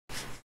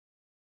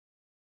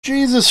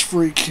Jesus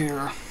freak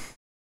here.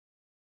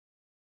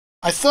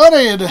 I thought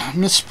I had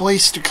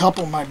misplaced a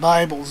couple of my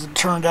Bibles. It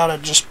turned out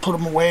I'd just put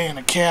them away in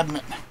a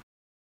cabinet.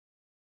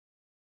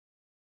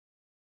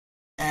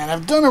 And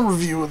I've done a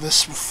review of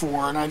this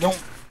before, and I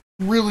don't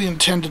really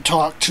intend to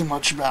talk too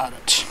much about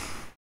it.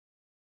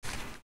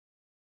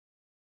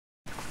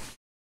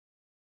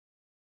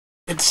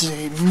 It's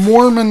a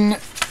Mormon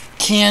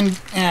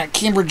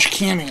Cambridge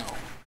Cameo.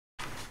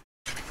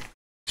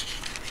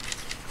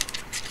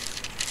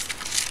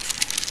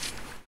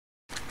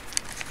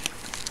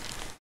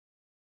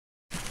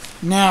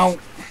 Now,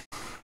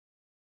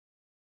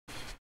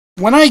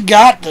 when I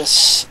got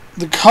this,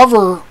 the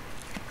cover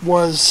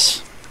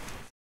was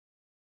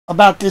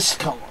about this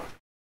color.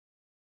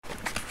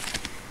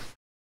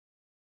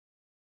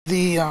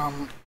 The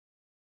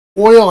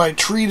oil I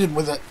treated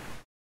with it,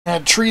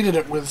 had treated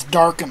it with,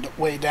 darkened it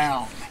way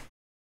down.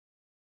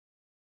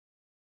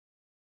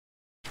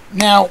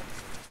 Now,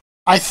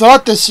 I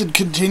thought this would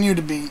continue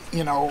to be,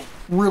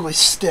 really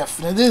stiff,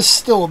 and it is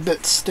still a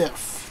bit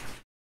stiff.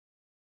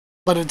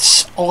 But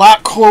it's a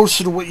lot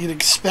closer to what you'd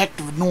expect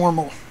of a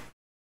normal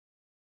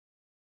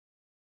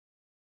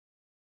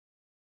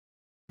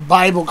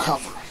Bible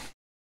cover.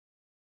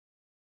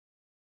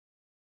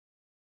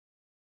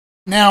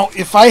 Now,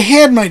 if I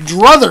had my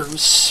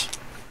druthers,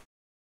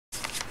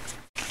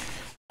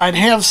 I'd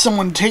have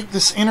someone take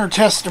this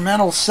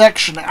intertestamental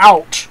section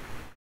out,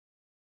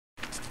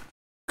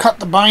 cut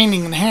the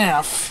binding in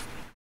half,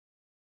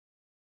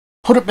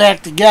 put it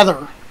back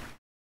together,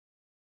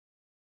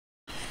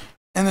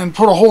 and then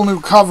put a whole new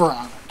cover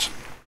on it.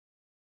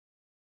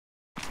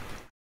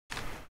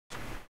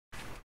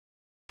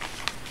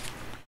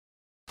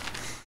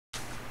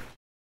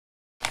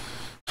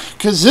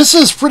 Because this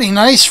is pretty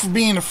nice for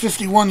being a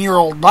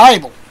 51-year-old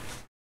Bible.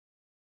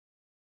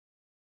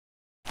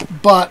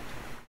 But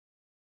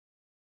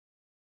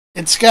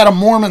it's got a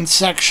Mormon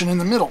section in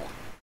the middle.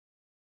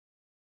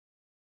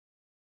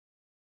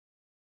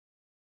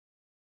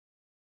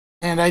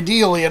 And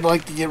ideally, I'd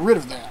like to get rid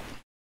of that.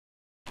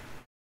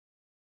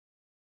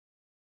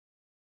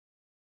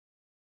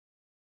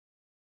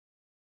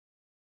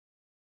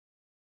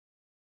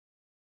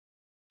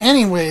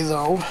 Anyway,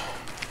 though,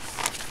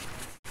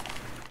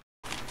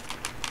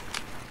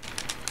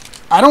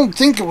 I don't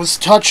think it was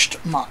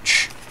touched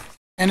much.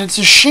 And it's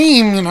a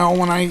shame, when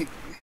I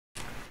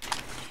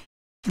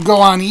go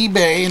on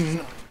eBay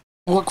and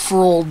look for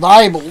old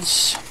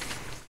Bibles,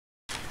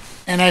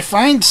 and I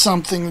find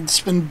something that's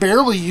been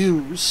barely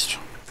used.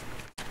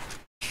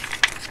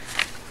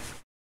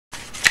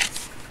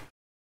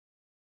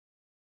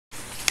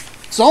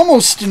 It's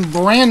almost in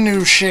brand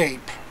new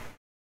shape.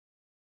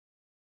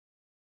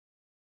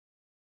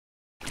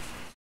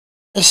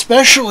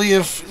 Especially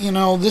if,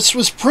 this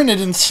was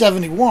printed in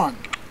 71.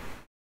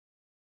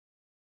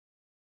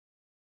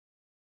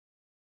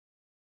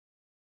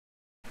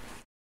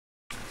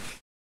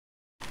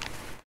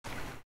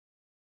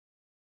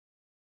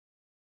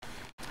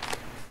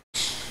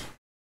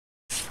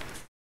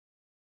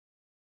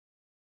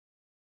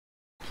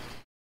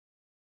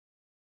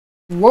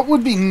 What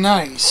would be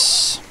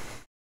nice?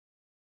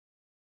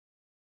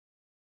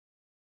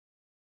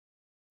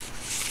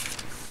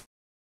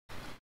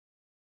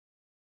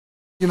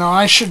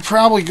 I should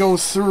probably go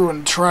through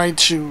and try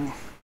to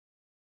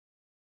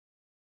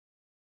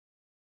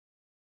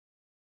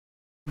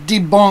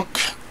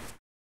debunk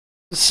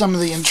some of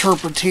the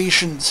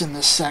interpretations in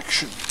this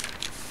section.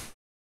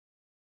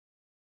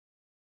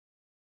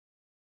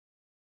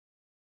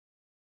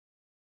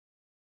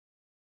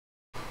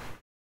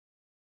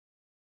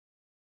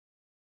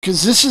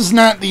 Because this is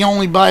not the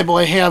only Bible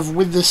I have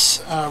with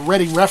this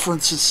ready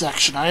references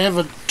section. I have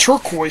a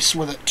turquoise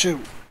with it too.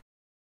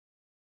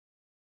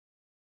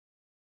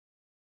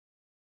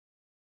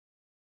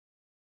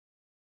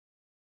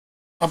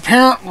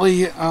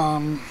 Apparently,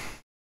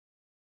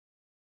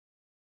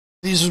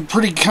 these were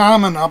pretty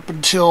common up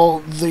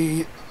until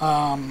the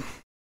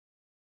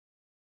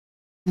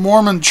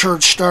Mormon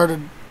Church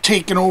started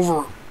taking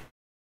over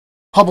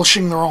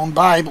publishing their own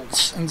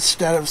Bibles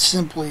instead of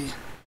simply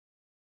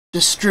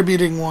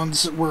distributing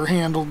ones that were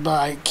handled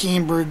by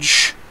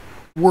Cambridge,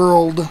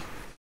 World,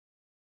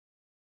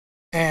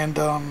 and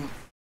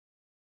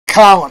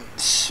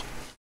Collins.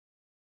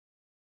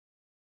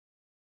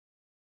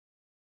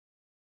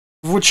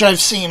 Which I've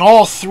seen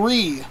all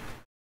three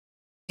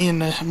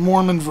in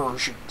Mormon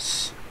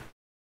versions.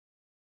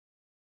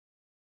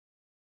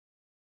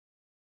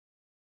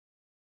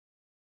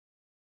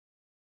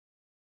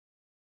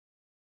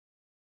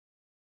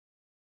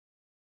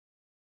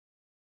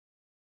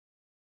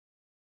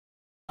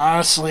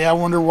 Honestly, I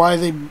wonder why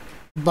they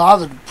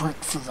bothered to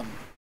print for them.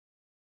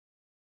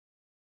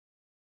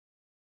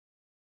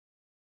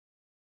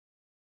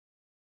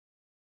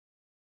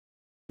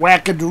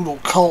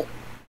 Wackadoodle cult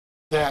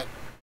that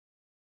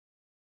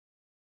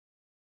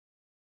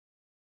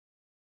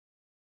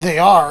they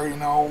are,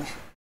 You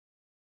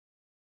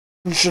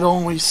should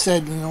only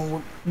said,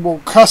 we'll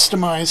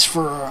customize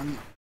for an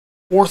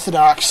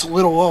Orthodox,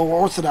 little O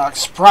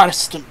Orthodox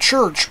Protestant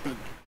church, but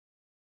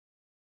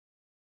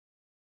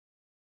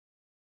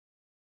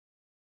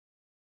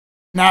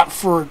not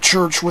for a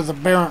church with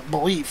aberrant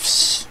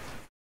beliefs.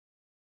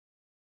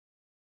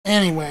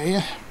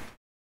 Anyway,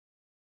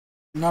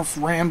 enough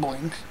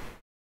rambling.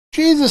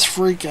 Jesus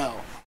freak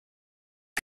out.